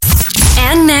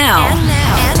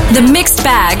The Mixed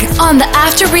Bag on the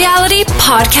After Reality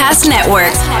Podcast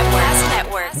Network.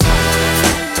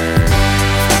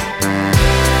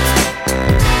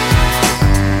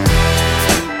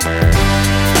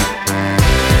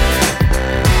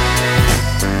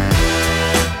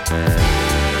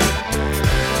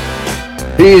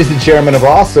 He is the chairman of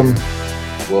Awesome,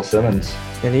 Will Simmons.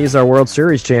 And he's our World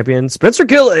Series champion, Spencer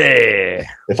Killey.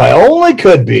 If I only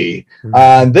could be.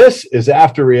 This is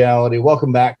After Reality.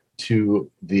 Welcome back to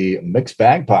the Mixed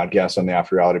Bag podcast on the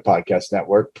After Reality Podcast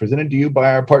Network, presented to you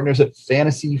by our partners at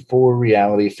Fantasy for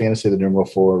Reality, fantasy, the numeral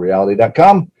 4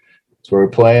 reality.com. It's where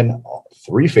we're playing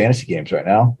 3 fantasy games right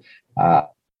now.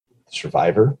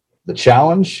 Survivor, The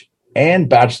Challenge, and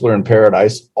Bachelor in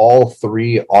Paradise, all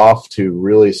 3 off to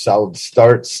really solid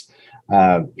starts.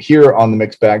 Here on the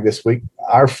Mixed Bag this week,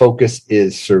 our focus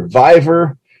is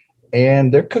Survivor,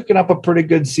 and they're cooking up a pretty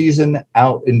good season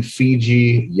out in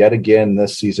Fiji yet again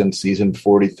this season, season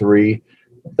 43.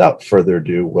 Without further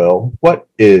ado, Will, what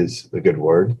is the good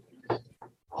word?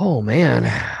 Oh, man,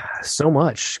 so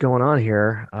much going on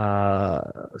here.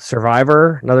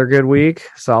 Survivor, another good week,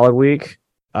 solid week.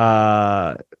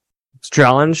 Challenge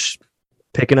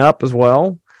picking up as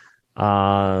well.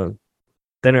 Then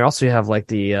also you have like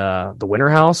the Winter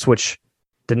House, which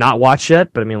did not watch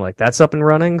yet, but I mean, like, that's up and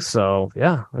running. So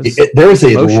yeah, there's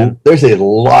a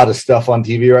lot of stuff on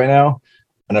TV right now,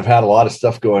 and I've had a lot of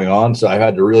stuff going on, so I've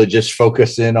had to really just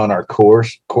focus in on our core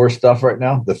stuff right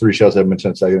now. The 3 shows I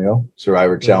mentioned a second ago: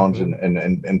 Survivor, Challenge,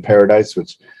 and Paradise.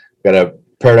 Which got a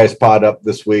Paradise pod up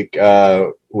this week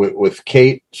with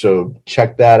Kate, so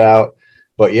check that out.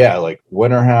 But yeah, like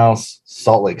Winter House,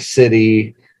 Salt Lake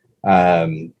City,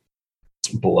 Below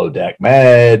Deck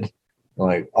Med,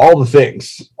 like all the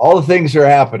things are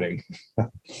happening.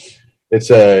 It's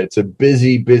a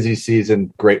busy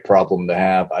season. Great problem to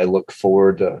have. I look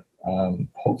forward to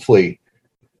hopefully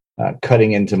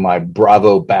cutting into my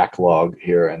Bravo backlog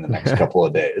here in the next couple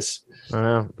of days.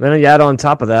 Then you add on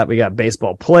top of that, we got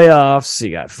baseball playoffs, you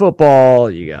got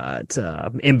football, you got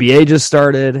NBA just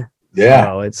started. Yeah,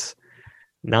 so it's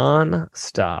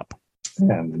non-stop.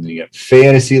 And then you got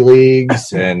fantasy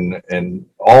leagues and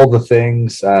all the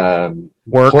things.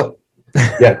 Work.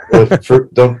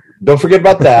 Don't forget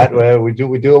about that. We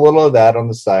do a little of that on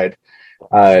the side.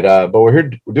 But we're here.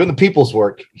 We're doing the people's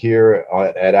work here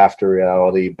at After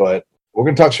Reality. But we're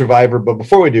going to talk Survivor. But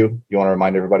before we do, you want to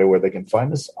remind everybody where they can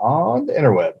find us on the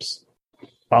interwebs.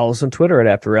 Follow us on Twitter at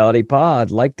After Reality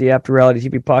Pod. Like the After Reality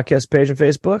TV podcast page on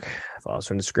Facebook. Follow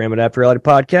us on Instagram at After Reality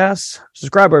Podcasts.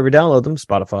 Subscribe wherever you download them: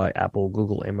 Spotify, Apple,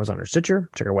 Google, Amazon, or Stitcher.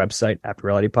 Check our website,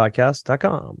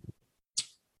 afterrealitypodcast.com.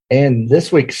 And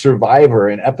this week's Survivor,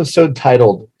 an episode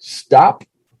titled "Stop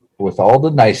with All the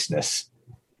Niceness,"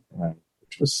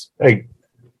 which was a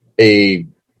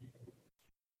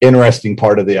interesting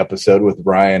part of the episode with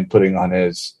Brian putting on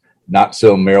his not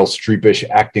so Meryl Streepish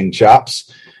acting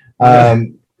chops.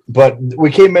 But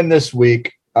we came in this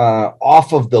week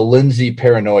off of the Lindsay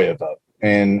paranoia vote,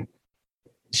 and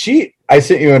I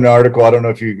sent you an article. I don't know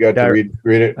if you got to read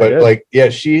it, but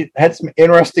she had some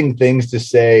interesting things to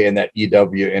say in that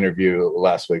EW interview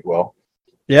last week. Well,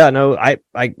 yeah, no, I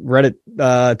read it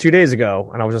 2 days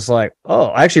ago, and I was just like, oh,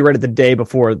 I actually read it the day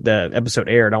before the episode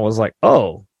aired. And I was like,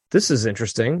 oh, this is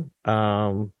interesting.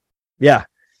 Yeah,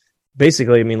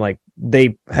 basically, I mean, like,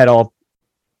 they had all.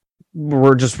 Came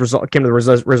to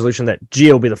the resolution that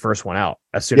Gio will be the first one out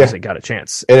as soon as they got a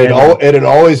chance. It had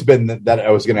always been that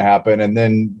it was going to happen, and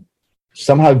then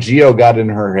somehow Gio got in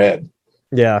her head.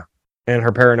 Yeah, and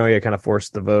her paranoia kind of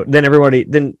forced the vote.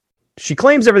 Then she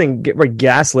claims everything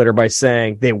gaslit her by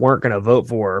saying they weren't going to vote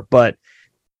for her, but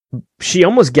she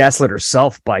almost gaslit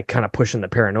herself by kind of pushing the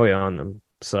paranoia on them.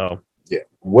 So yeah,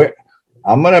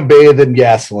 I'm going to bathe in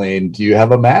gasoline. Do you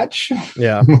have a match?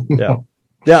 Yeah.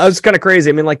 Yeah, it's kind of crazy.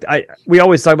 I mean, like, we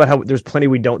always talk about how there's plenty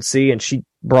we don't see, and she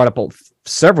brought up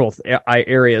several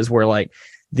areas where, like,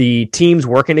 the teams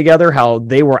working together, how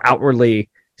they were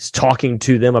outwardly talking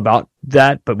to them about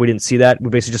that, but we didn't see that. We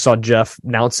basically just saw Jeff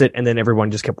announce it, and then everyone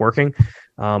just kept working.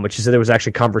 But she said there was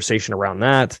actually conversation around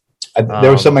that.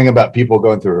 There was something about people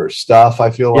going through her stuff, I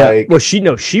feel like. Well,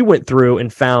 she went through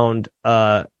and found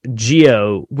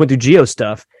Gio's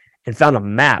stuff, and found a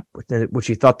map, which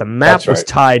he thought the map was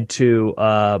tied to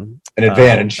an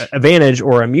advantage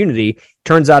or immunity.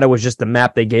 Turns out it was just the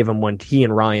map they gave him when he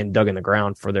and Ryan dug in the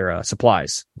ground for their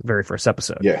supplies, the very first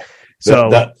episode. Yeah. So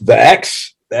the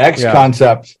X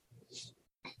concept,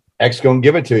 X gonna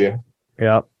give it to you.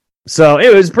 Yeah. So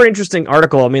it was a pretty interesting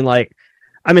article. I mean,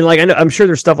 I'm sure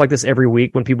there's stuff like this every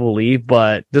week when people leave,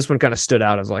 but this one kind of stood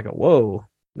out as like, whoa,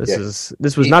 this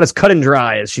was not as cut and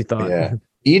dry as she thought. Yeah.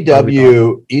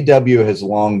 EW has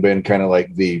long been kind of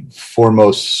like the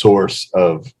foremost source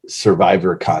of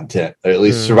Survivor content, or at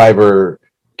least Survivor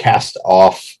cast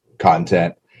off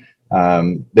content.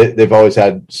 They've always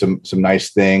had some nice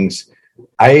things.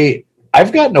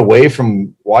 I've gotten away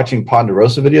from watching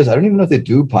Ponderosa videos. I don't even know if they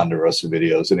do Ponderosa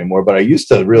videos anymore, but I used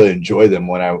to really enjoy them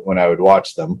when I would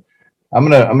watch them. I'm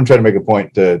gonna try to make a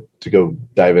point to go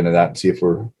dive into that and see if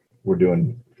we're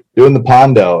doing the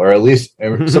Pondo, or at least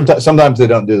sometimes they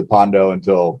don't do the Pondo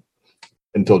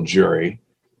until jury.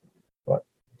 But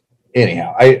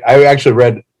anyhow, I actually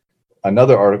read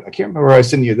another article. I can't remember where I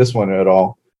sent you this one at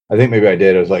all. I think maybe I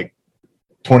did. It was like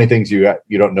 20 things you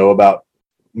don't know about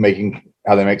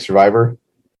how they make Survivor.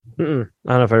 I don't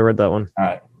know if I read that one.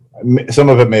 Some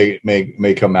of it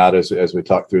may come out as we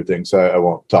talk through things. So I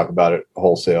won't talk about it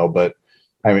wholesale, but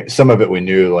I mean, some of it we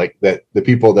knew, like that the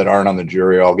people that aren't on the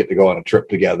jury all get to go on a trip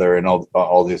together and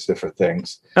all these different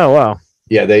things. Oh, wow.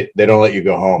 Yeah. They don't let you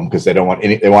go home because they want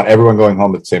everyone going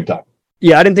home at the same time.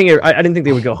 Yeah. I didn't think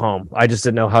they would go home. I just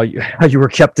didn't know how you were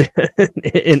kept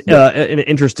in an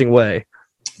interesting way.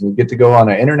 You get to go on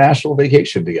an international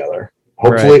vacation together.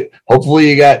 Hopefully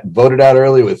you got voted out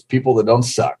early with people that don't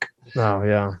suck. Oh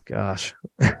yeah. Gosh.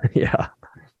 Yeah.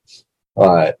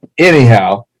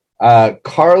 Anyhow,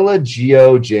 Carla,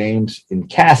 Gio, James, and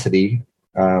Cassidy.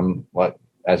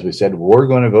 As we said, we're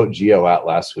going to vote Gio out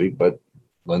last week, but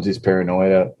Lindsay's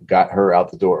paranoia got her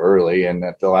out the door early, and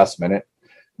at the last minute,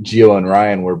 Gio and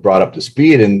Ryan were brought up to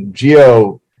speed, and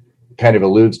Gio kind of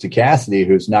alludes to Cassidy,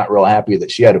 who's not real happy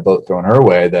that she had a vote thrown her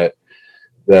way, that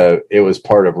it was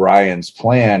part of Ryan's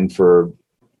plan for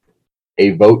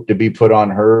a vote to be put on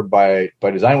her by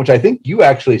design, which I think you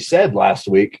actually said last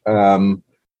week,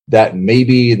 that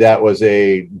maybe that was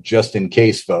a just in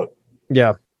case vote.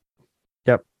 Yeah.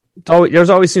 Yep. There's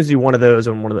always seems to be one of those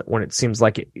when it seems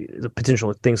like the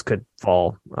potential things could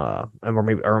fall, or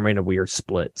remain a weird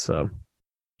split. So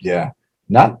yeah,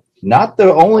 not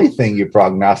the only thing you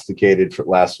prognosticated for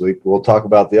last week. We'll talk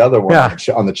about the other one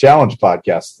on the Challenge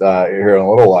podcast here in a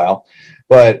little while.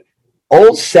 But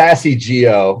old sassy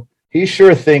Gio, he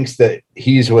sure thinks that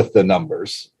he's with the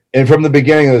numbers. And from the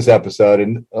beginning of this episode,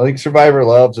 and I think Survivor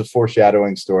loves a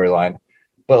foreshadowing storyline,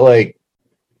 but like,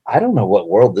 I don't know what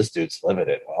world this dude's living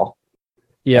in. Well,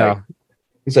 yeah,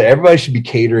 he's like, everybody should be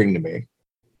catering to me.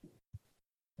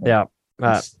 Yeah.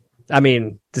 I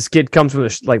mean, this kid comes from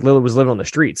Lily was living on the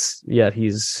streets, yet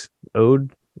he's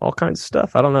owed all kinds of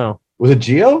stuff. I don't know. Was it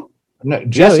Gio? No,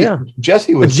 Jesse. Yeah.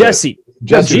 Jesse was Jesse.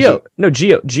 Gio. No,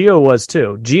 Gio was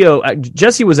too.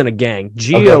 Jesse was in a gang.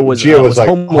 Gio was like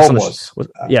homeless.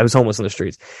 He was homeless on the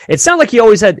streets. It sounded like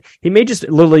he may just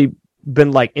literally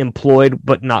been like employed,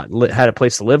 but not had a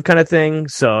place to live kind of thing.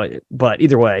 So, but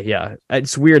either way, yeah,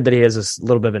 it's weird that he has this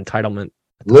little bit of entitlement.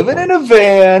 Living in a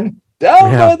van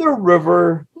down by the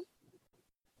river.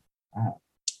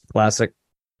 Classic.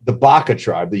 The Baka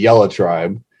tribe, the Yellow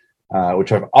tribe.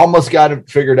 Which I've almost got it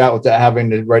figured out without having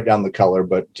to write down the color,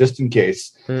 but just in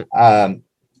case. Ellie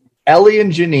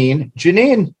and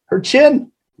Janine, her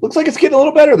chin looks like it's getting a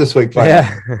little better this week. Finally.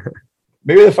 Yeah.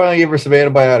 Maybe they finally gave her some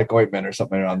antibiotic ointment or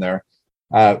something on there.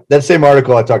 That same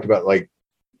article I talked about, like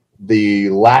the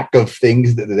lack of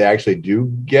things that they actually do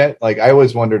get. Like I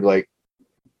always wondered, like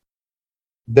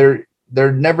there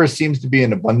never seems to be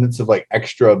an abundance of like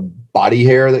extra body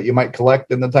hair that you might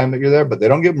collect in the time that you're there, but they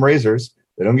don't give them razors.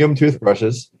 They don't give them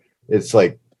toothbrushes. It's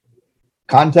like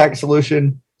contact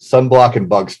solution, sunblock, and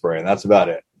bug spray, and that's about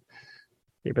it.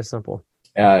 Keep it simple.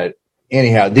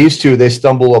 Anyhow, these two, they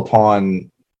stumble upon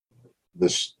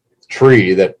this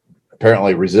tree that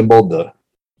apparently resembled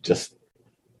just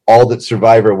all that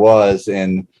Survivor was,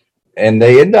 and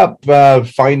they end up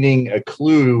finding a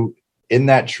clue in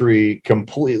that tree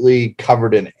completely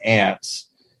covered in ants,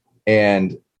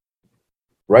 and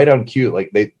right on cue,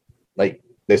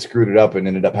 they screwed it up and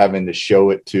ended up having to show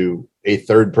it to a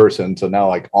third person. So now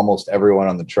like almost everyone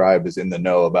on the tribe is in the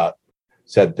know about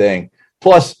said thing.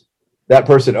 Plus that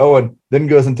person, Owen, then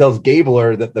goes and tells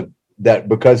Gabler that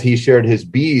because he shared his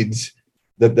beads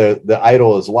that the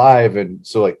idol is live. And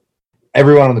so like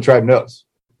everyone on the tribe knows.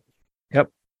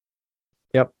 Yep.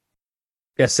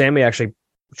 Yeah. Sammy actually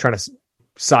trying to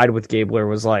side with Gabler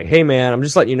was like, hey man, I'm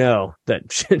just letting you know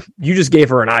that you just gave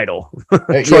her an idol.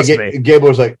 Trust me.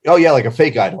 Gabler's like, oh yeah, like a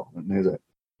fake idol. And he's like,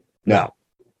 no,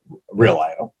 real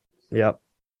idol. Yep.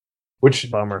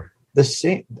 Which bummer. The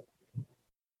same.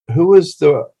 Who was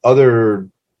the other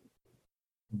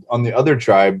on the other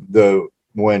tribe?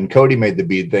 When Cody made the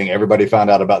bead thing, everybody found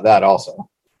out about that also.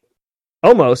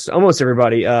 Almost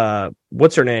everybody.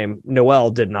 What's her name?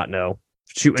 Noelle did not know.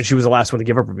 She was the last one to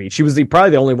give up her bead. She was probably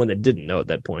the only one that didn't know at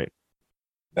that point.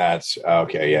 That's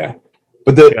okay. Yeah.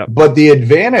 But the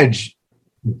advantage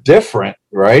different,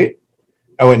 right?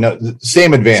 Oh, wait, no,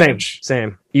 same advantage.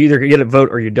 Same. You either get a vote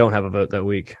or you don't have a vote that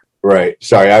week. Right.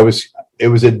 Sorry. It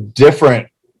was a different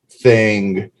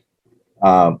thing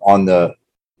on the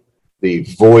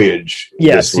voyage.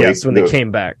 Yes. When they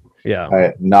came back.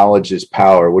 Yeah. Knowledge is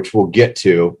power, which we'll get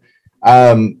to.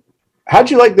 How'd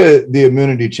you like the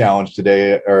immunity challenge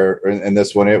today or in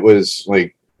this one? It was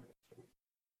like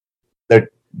the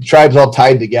tribes all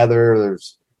tied together.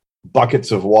 There's buckets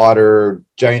of water,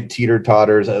 giant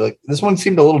teeter-totters. Like this one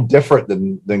seemed a little different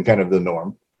than kind of the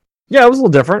norm. Yeah, it was a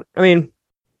little different. I mean,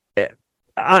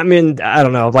 I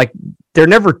don't know. Like they're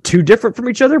never too different from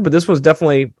each other, but this was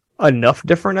definitely enough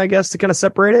different, I guess, to kind of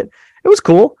separate it. It was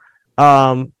cool.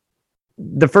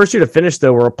 The first two to finish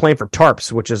though were playing for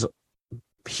tarps, which is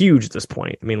huge at this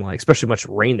point. I mean, like especially much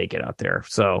rain they get out there.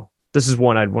 So this is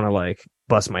one I'd want to like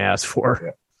bust my ass for.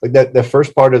 Yeah. Like that, the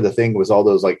first part of the thing was all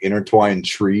those like intertwined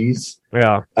trees.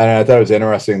 Yeah, and I thought it was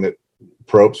interesting that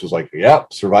Probst was like,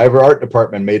 "Yep, Survivor Art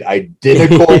Department made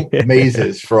identical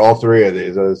mazes for all three of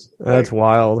these." That's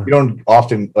wild. You don't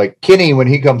often like Kenny when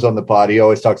he comes on the pod. He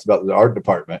always talks about the art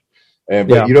department,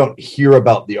 but you don't hear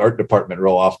about the art department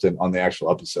real often on the actual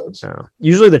episodes. Yeah.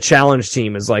 Usually, the challenge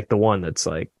team is like the one that's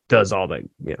like does all the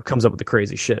comes up with the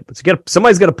crazy shit. But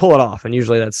somebody's got to pull it off, and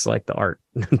usually that's like the art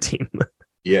team.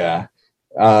 Yeah.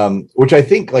 Which I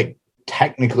think like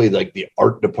technically like the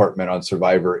art department on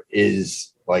Survivor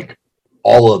is like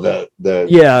all of the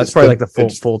it's probably like the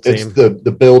full team. It's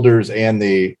the builders and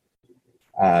the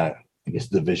I guess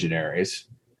the visionaries.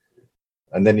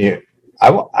 And then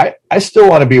I still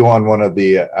want to be one of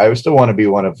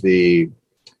the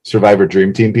Survivor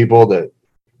Dream Team people that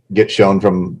get shown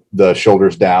from the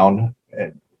shoulders down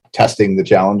and testing the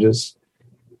challenges.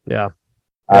 Yeah.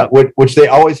 Which they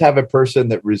always have a person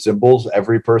that resembles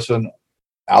every person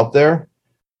out there,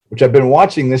 which I've been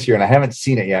watching this year and I haven't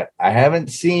seen it yet. I haven't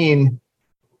seen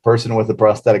person with a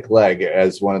prosthetic leg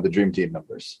as one of the Dream Team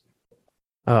members.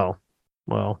 Oh,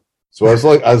 well. So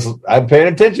I'm paying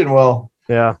attention. Well,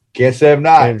 yeah, can't say I'm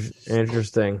not.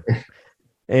 Interesting.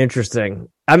 Interesting.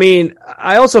 I mean,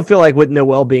 I also feel like with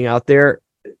Noelle being out there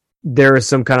is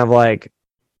some kind of like,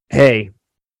 hey,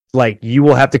 like you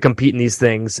will have to compete in these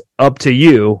things, up to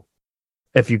you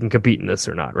if you can compete in this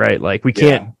or not, right? Like we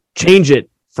can't change it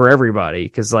for everybody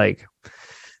because like,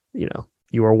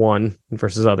 you are one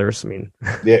versus others. I mean,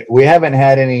 we haven't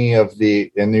had any of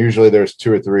and usually there's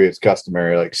two or three, it's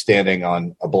customary, like standing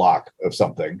on a block of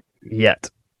something. Yet.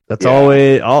 That's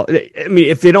always all. I mean,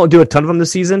 if they don't do a ton of them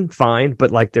this season, fine,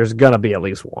 but like there's going to be at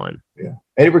least one. Yeah.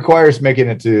 And it requires making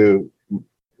it to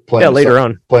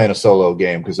playing a solo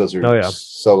game because those are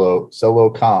solo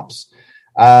comps.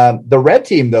 The red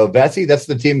team though, Vessi, that's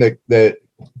the team that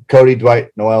Cody,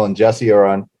 Dwight, Noelle, and Jesse are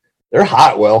on. They're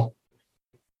hot, Will.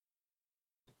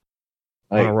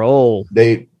 On a roll.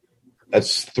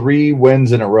 That's 3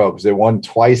 wins in a row because they won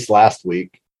twice last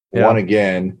week. Won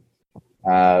again.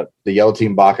 The yellow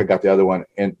team, Baca, got the other one,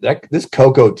 and this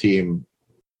Coco team,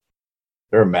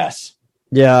 they're a mess.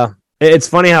 Yeah. It's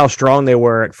funny how strong they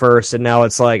were at first, and now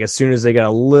it's like as soon as they get a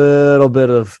little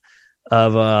bit of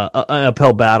an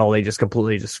uphill battle, they just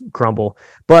completely just crumble.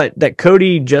 But that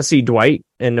Cody, Jesse, Dwight,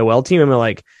 and Noelle team, I mean,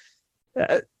 like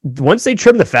once they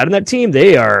trim the fat in that team,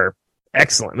 they are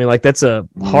excellent. I mean, like that's a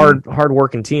hard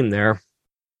working team there.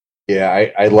 Yeah,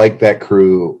 I like that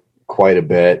crew quite a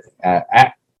bit.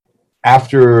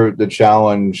 After the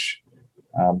challenge,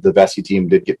 the Vessi team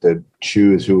did get to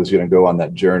choose who was going to go on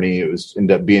that journey. It was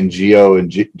ended up being Gio and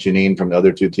Janine from the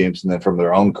other two teams, and then from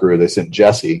their own crew, they sent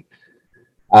Jesse.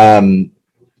 And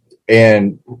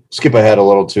skip ahead a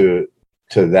little to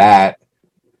that.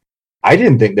 I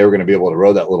didn't think they were going to be able to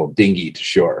row that little dinghy to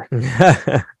shore.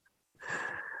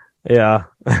 Yeah.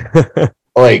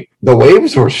 Like the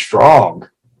waves were strong,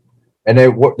 and they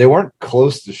weren't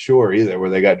close to shore either, where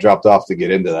they got dropped off to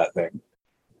get into that thing.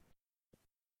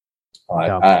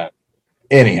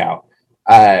 Anyhow,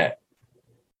 I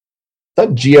thought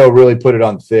Gio really put it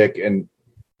on thick and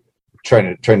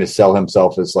trying to sell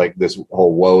himself as like this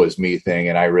whole woe is me thing,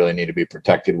 and I really need to be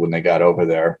protected when they got over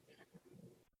there.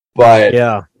 But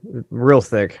yeah, real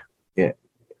thick. Yeah,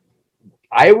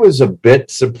 I was a bit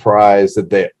surprised that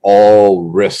they all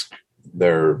risked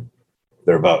their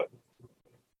vote.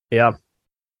 Yeah,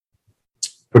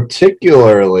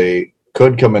 particularly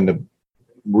could come into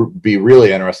be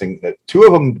really interesting that 2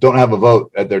 of them don't have a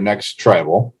vote at their next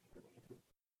tribal,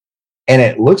 and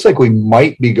it looks like we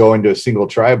might be going to a single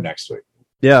tribe next week.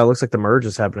 Yeah, it looks like the merge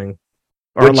is happening,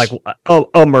 or like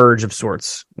a merge of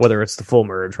sorts, whether it's the full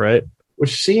merge, right?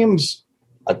 Which seems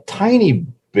a tiny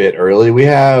bit early. We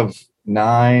have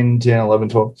 9, 10, 11,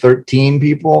 12, 13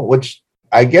 people, which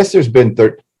I guess there's been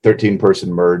 13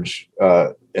 person merge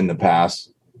in the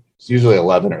past. It's usually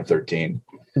 11 or 13.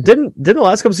 Didn't the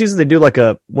last couple seasons they do like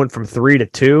went from 3 to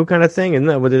 2 kind of thing? Isn't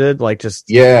that what they did? Like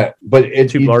just but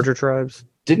two larger tribes.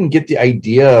 Didn't get the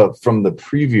idea from the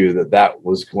preview that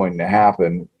was going to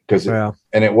happen because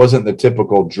and it wasn't the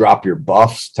typical drop your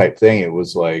buffs type thing. It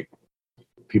was like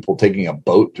people taking a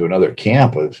boat to another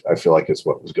camp. I feel like is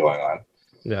what was going on.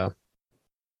 Yeah.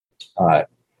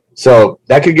 So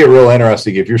that could get real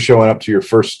interesting if you're showing up to your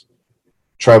first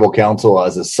tribal council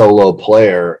as a solo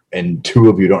player and 2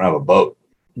 of you don't have a boat.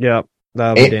 Yeah.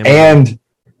 And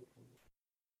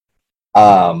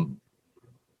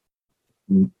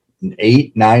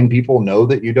 8, 9 people know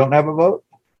that you don't have a boat.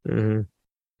 Mm-hmm.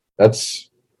 That's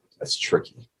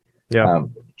tricky. Yeah.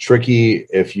 Tricky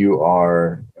if you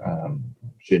are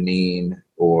Janine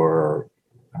or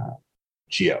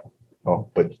Gio. Oh,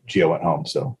 but Gio went home,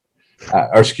 so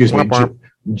or excuse me,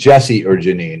 Jesse or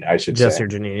Janine, I should say. Jesse or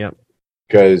Janine, yeah.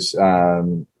 Because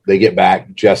they get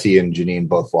back. Jesse and Janine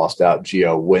both lost out.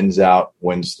 Gio wins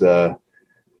the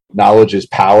knowledge is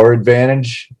power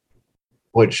advantage,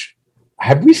 which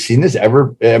have we seen this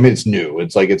ever? I mean, it's new.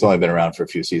 It's like it's only been around for a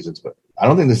few seasons, but I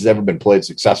don't think this has ever been played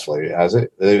successfully, has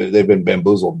it? They've been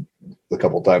bamboozled a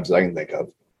couple of times that I can think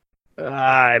of.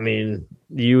 I mean,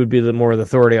 you would be the more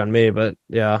authority on me, but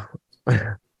yeah.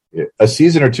 A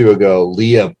season or 2 ago,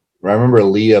 I remember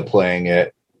Leah playing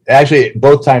it. Actually,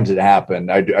 both times it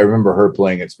happened. I remember her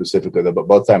playing it specifically, but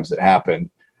both times it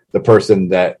happened, the person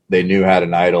that they knew had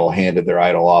an idol handed their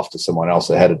idol off to someone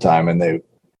else ahead of time, and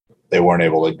they weren't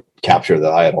able to capture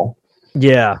the idol.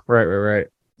 Yeah, right.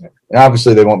 And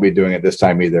obviously, they won't be doing it this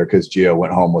time either because Gio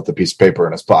went home with a piece of paper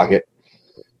in his pocket.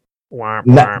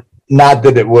 Not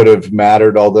that it would have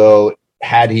mattered, although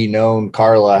had he known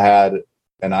Carla had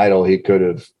an idol, he could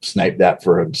have sniped that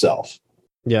for himself.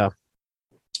 Yeah.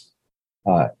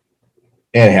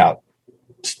 Anyhow,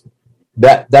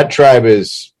 that tribe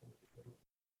is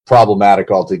problematic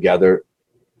altogether.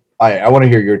 I want to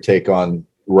hear your take on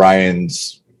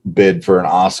Ryan's bid for an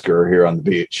Oscar here on the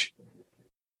beach.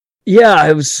 Yeah,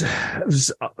 it was.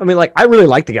 I mean, like, I really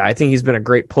like the guy. I think he's been a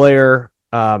great player.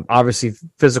 Obviously,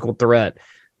 physical threat,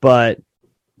 but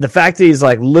the fact that he's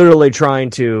like literally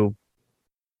trying to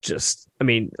just, I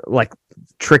mean, like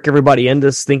trick everybody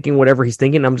into thinking whatever he's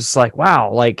thinking. I'm just like,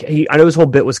 wow. Like I know his whole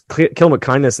bit was kill him with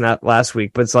kindness not last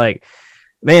week, but it's like,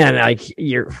 man, like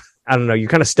I don't know, you're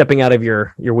kind of stepping out of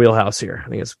your wheelhouse here. I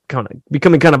think it's kind of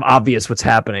becoming kind of obvious what's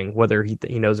happening, whether he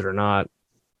knows it or not.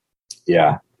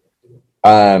 Yeah.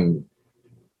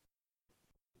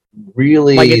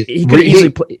 Really, like he could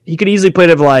easily play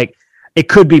it like it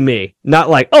could be me, not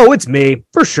like, oh, it's me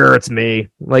for sure, it's me.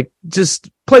 Like just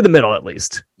play the middle at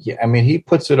least. Yeah, I mean, he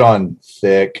puts it on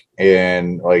thick,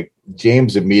 and like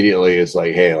James immediately is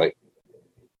like, hey,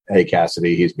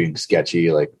 Cassidy, he's being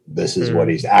sketchy. Like this is what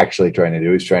he's actually trying to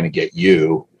do. He's trying to get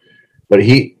you, but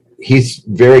he's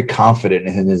very confident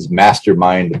in his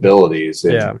mastermind abilities.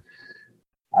 And,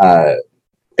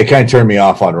 it kind of turned me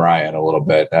off on Ryan a little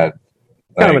bit. Kind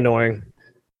of annoying.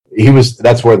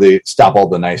 That's where the stop all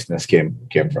the niceness came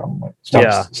from. Like,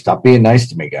 stop being nice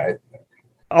to me, guys.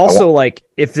 Also, like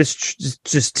if this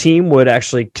just team would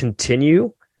actually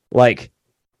continue, like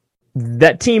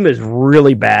that team is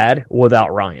really bad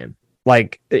without Ryan.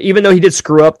 Like even though he did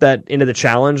screw up that end of the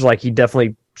challenge, like he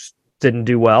definitely didn't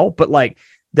do well, but like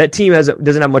that team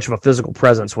doesn't have much of a physical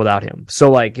presence without him.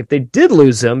 So like if they did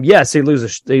lose him, yes, they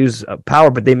lose power,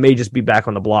 but they may just be back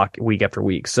on the block week after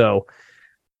week. So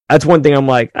that's one thing I'm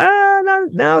like,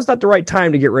 now it's not the right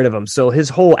time to get rid of him. So his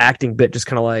whole acting bit just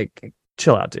kind of like,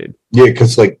 chill out, dude. Yeah,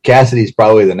 because like Cassidy's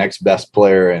probably the next best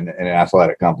player in an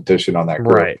athletic competition on that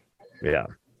group. Right. Yeah.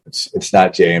 It's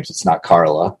not James, it's not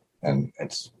Carla, and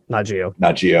it's not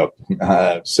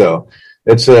Gio. So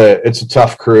it's a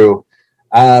tough crew.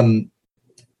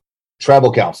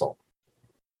 Tribal Council.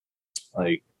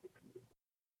 Like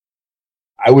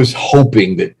I was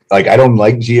hoping that, like, I don't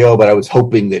like Gio, but I was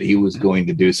hoping that he was going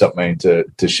to do something to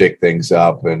shake things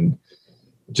up, and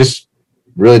just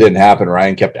really didn't happen.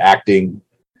 Ryan kept acting.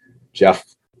 Jeff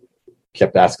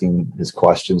kept asking his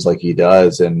questions like he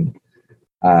does, and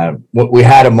we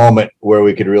had a moment where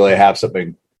we could really have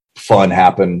something fun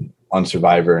happen on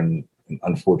Survivor, and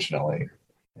unfortunately,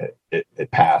 it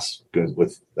passed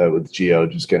with Gio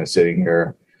just kind of sitting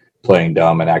here playing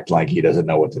dumb and acting like he doesn't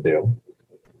know what to do.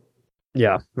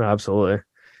 Yeah, no, absolutely.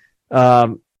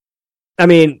 I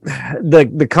mean,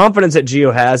 the confidence that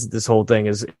Gio has at this whole thing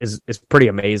is pretty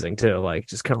amazing too. Like,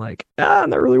 just kind of like, I'm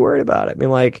not really worried about it. I mean,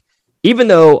 like, even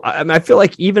though I feel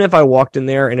like even if I walked in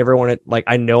there and everyone like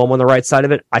I know I'm on the right side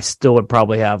of it, I still would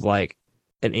probably have like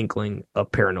an inkling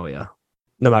of paranoia,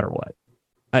 no matter what.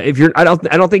 I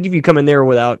don't think if you come in there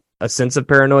without a sense of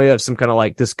paranoia of some kind of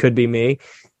like this could be me,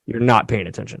 you're not paying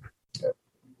attention.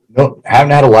 No,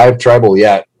 haven't had a live tribal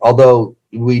yet. Although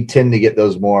we tend to get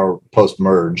those more post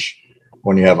merge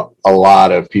when you have a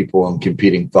lot of people and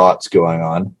competing thoughts going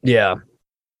on. Yeah.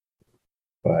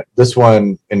 But this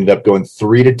one ended up going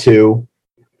 3-2,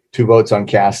 2 votes on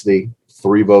Cassidy,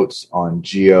 3 votes on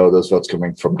Gio. Those votes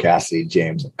coming from Cassidy,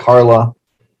 James, and Carla.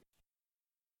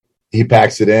 He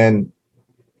packs it in.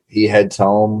 He heads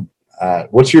home.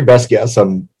 What's your best guess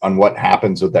on what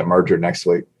happens with that merger next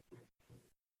week?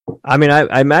 I mean,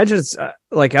 I imagine it's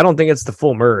like I don't think it's the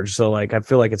full merge, so like I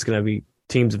feel like it's going to be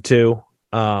teams of 2,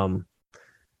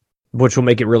 which will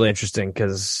make it really interesting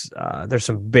because there's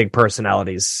some big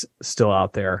personalities still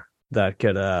out there that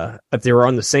could, if they were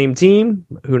on the same team,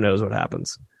 who knows what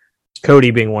happens.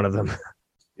 Cody being one of them.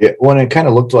 Yeah, well, it kind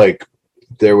of looked like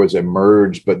there was a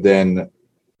merge, but then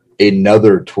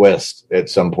another twist at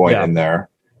some point in there,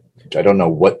 which I don't know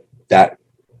what that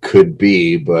could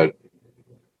be, but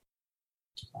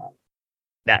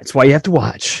that's why you have to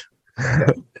watch.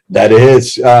 That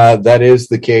is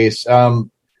the case.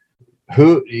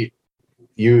 Who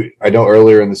you? I know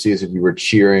earlier in the season you were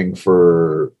cheering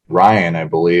for Ryan. I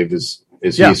believe is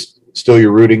he still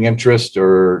your rooting interest,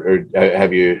 or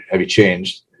have you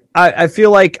changed? I feel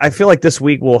like this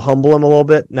week will humble him a little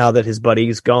bit now that his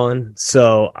buddy's gone.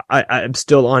 So I'm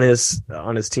still on his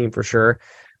team for sure.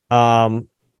 But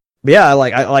yeah, I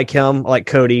like him. I like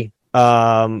Cody.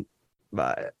 I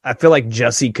feel like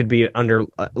Jesse could be under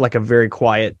like a very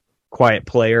quiet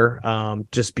player,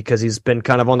 just because he's been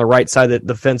kind of on the right side of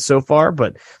the fence so far.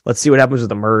 But let's see what happens with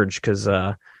the merge because,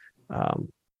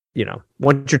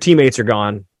 once your teammates are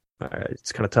gone,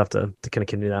 it's kind of tough to kind of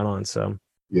continue that on. So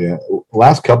yeah,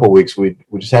 last couple of weeks we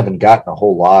just haven't gotten a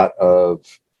whole lot of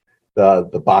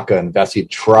the Baca and Vesey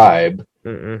tribe,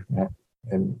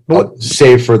 and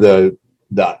save for the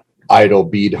idol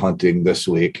bead hunting this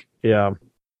week. Yeah.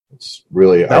 It's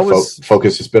really our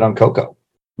focus has been on Coco.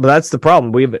 But that's the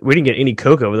problem. We didn't get any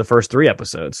Coco over the first 3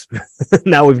 episodes.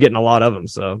 Now we've getting a lot of them,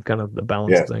 so kind of the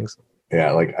balance of things.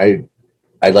 Yeah, like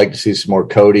I'd like to see some more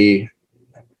Cody,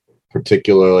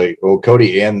 particularly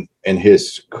Cody and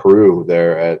his crew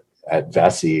there at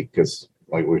Vesey, because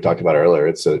like we talked about earlier,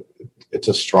 it's a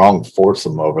strong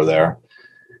foursome over there.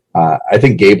 I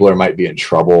think Gabler might be in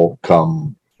trouble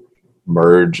come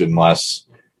merge unless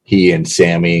he and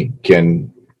Sammy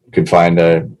can find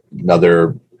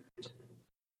another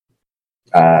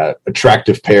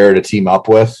attractive pair to team up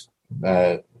with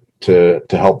to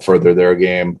help further their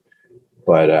game.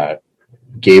 But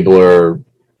Gabler,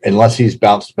 unless he's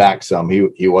bounced back some,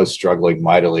 he was struggling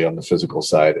mightily on the physical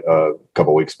side a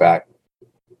couple weeks back.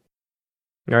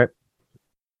 All right.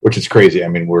 Which is crazy. I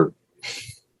mean, we're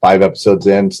 5 episodes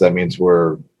in, so that means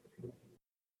we're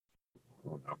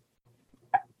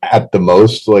at the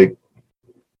most, like,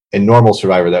 in normal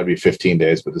Survivor, that would be 15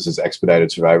 days, but this is expedited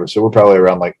Survivor. So we're probably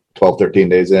around like 12, 13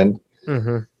 days in.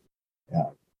 Mm-hmm. Yeah.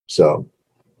 So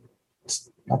it's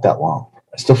not that long.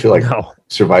 I still feel like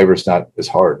Survivor's not as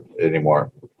hard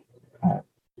anymore.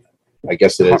 I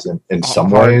guess it is in some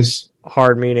ways.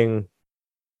 Hard meaning?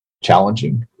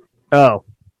 Challenging. Oh,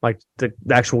 like the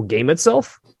actual game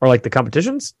itself? Or like the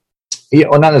competitions? Yeah,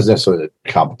 well, not necessarily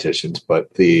the competitions,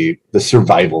 but the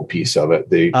survival piece of it,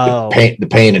 the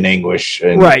pain and anguish.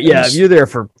 And, right, yeah. If you're there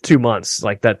for 2 months,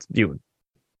 like that, you would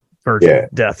urge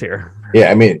death here.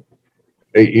 Yeah, I mean,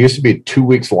 it used to be 2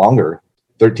 weeks longer,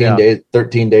 13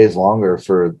 days longer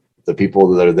for the people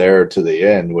that are there to the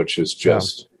end, which is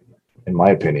just, in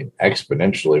my opinion,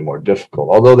 exponentially more difficult.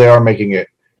 Although they are making it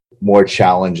more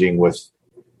challenging with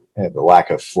the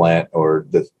lack of Flint or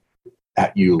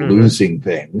losing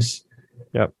things.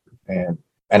 Yep.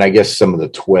 And I guess some of the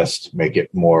twists make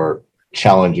it more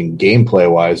challenging gameplay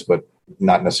wise, but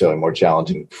not necessarily more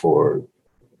challenging for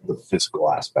the physical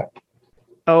aspect.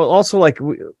 Oh, also like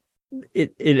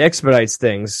it expedites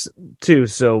things too.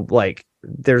 So like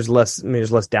there's less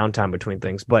downtime between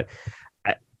things, but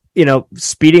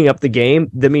speeding up the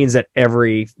game, that means that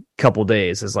every couple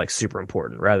days is like super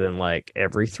important rather than like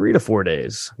every 3 to 4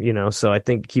 days, so I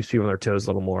think it keeps people on their toes a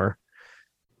little more.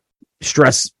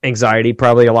 Stress, anxiety,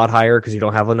 probably a lot higher because you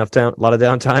don't have a lot of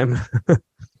downtime.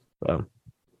 So.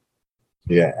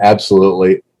 Yeah,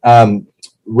 absolutely. Random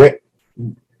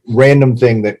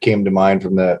thing that came to mind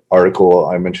from the article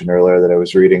I mentioned earlier that I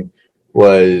was reading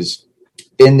was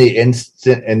in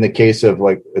the case of,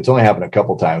 like, it's only happened a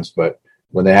couple times, but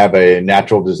when they have a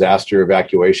natural disaster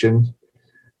evacuation,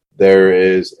 there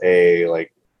is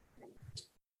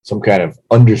some kind of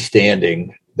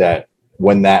understanding that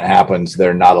when that happens,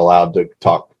 they're not allowed to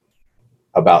talk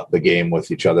about the game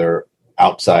with each other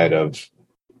outside of,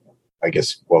 I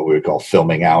guess, what we would call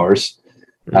filming hours,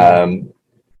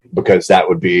 because that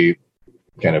would be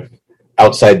kind of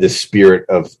outside the spirit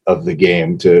of the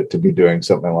game to be doing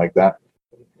something like that.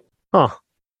 Huh.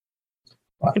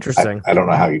 Interesting. I don't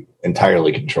know how you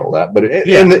entirely control that, but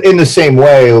in the same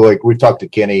way, like we talked to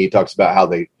Kenny, he talks about how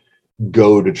they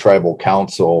go to tribal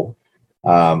council.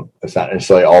 It's not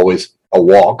necessarily always a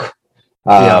walk.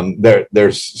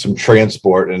 There's some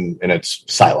transport and it's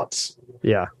silence.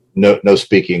 Yeah. No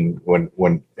speaking when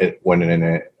in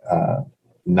a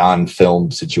non-film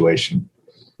situation.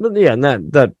 Yeah, and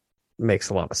that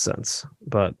makes a lot of sense.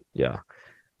 But yeah.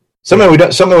 Somehow we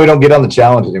don't get on the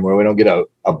challenge anymore. We don't get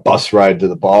a bus ride to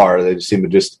the bar. They just seem to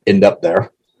just end up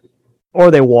there. Or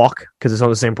they walk because it's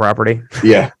on the same property.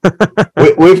 Yeah.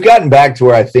 We've gotten back to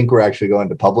where I think we're actually going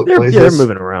to public places. Yeah, they're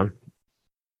moving around.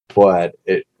 But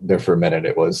there for a minute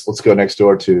it was, let's go next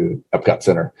door to Epcot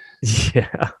Center.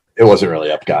 Yeah. It wasn't really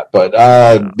Epcot, but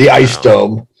the Ice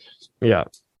Dome. Yeah.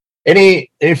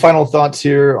 Any final thoughts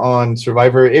here on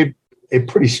Survivor? A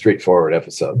pretty straightforward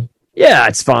episode. Yeah,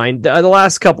 it's fine. The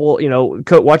last couple,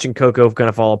 watching Coco kind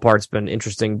of fall apart's been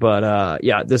interesting, but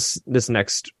this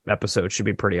next episode should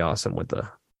be pretty awesome with the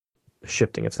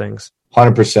shifting of things.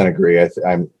 100% agree.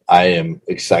 I am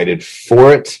excited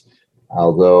for it,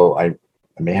 although I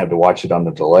may have to watch it on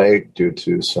the delay due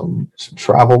to some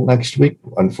travel next week,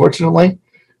 unfortunately.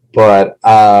 But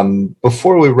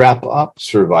before we wrap up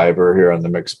Survivor here on the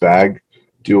Mixed Bag,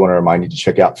 do want to remind you to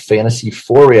check out Fantasy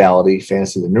 4 Reality,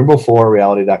 fantasy, the numeral 4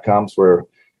 reality.com, where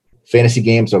fantasy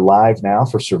games are live now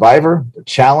for Survivor, the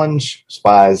Challenge,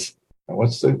 Spies.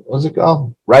 What's it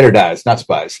called? Ride or Dies, not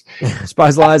Spies.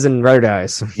 Spies, Lies, and Ride or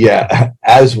Dies. Yeah,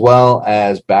 as well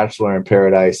as Bachelor in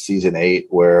Paradise Season 8,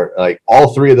 where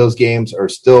all three of those games are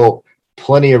still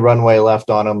plenty of runway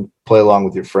left on them. Play along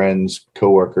with your friends,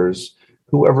 coworkers,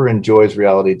 whoever enjoys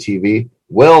reality TV.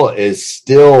 Will is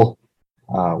still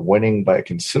winning by a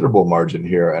considerable margin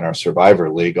here in our Survivor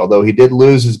League, although he did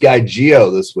lose his guy Gio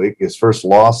this week, his first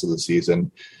loss of the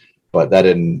season, but that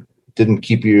didn't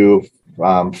keep you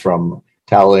from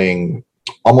tallying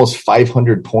almost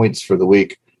 500 points for the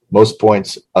week, most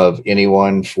points of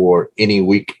anyone for any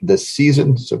week this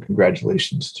season. So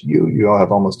congratulations to you. You all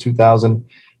have almost 2,000,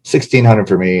 1,600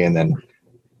 for me, and then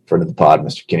friend of the pod,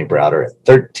 Mr. Kenny Browder at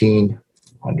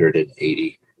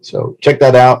 1,380. So check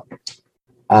that out.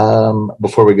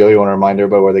 Before we go, you want to remind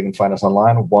everybody where they can find us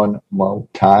online one more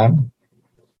time?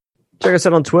 Check us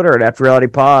out on Twitter at After Reality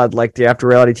Pod, like the After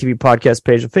Reality TV podcast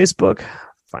page on Facebook.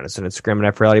 Find us on Instagram at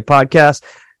After Reality Podcast.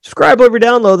 Subscribe wherever you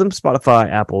download them, Spotify,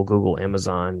 Apple, Google,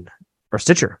 Amazon, or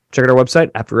Stitcher. Check out our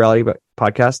website,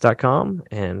 afterrealitypodcast.com,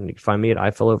 and you can find me at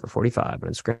iFellOver45 on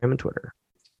Instagram and Twitter.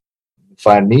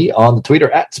 Find me on the Twitter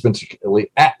at Spencer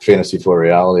Kelly, at Fantasy for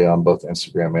Reality on both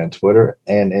Instagram and Twitter.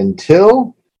 And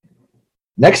until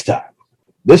next time,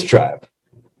 this tribe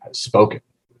has spoken.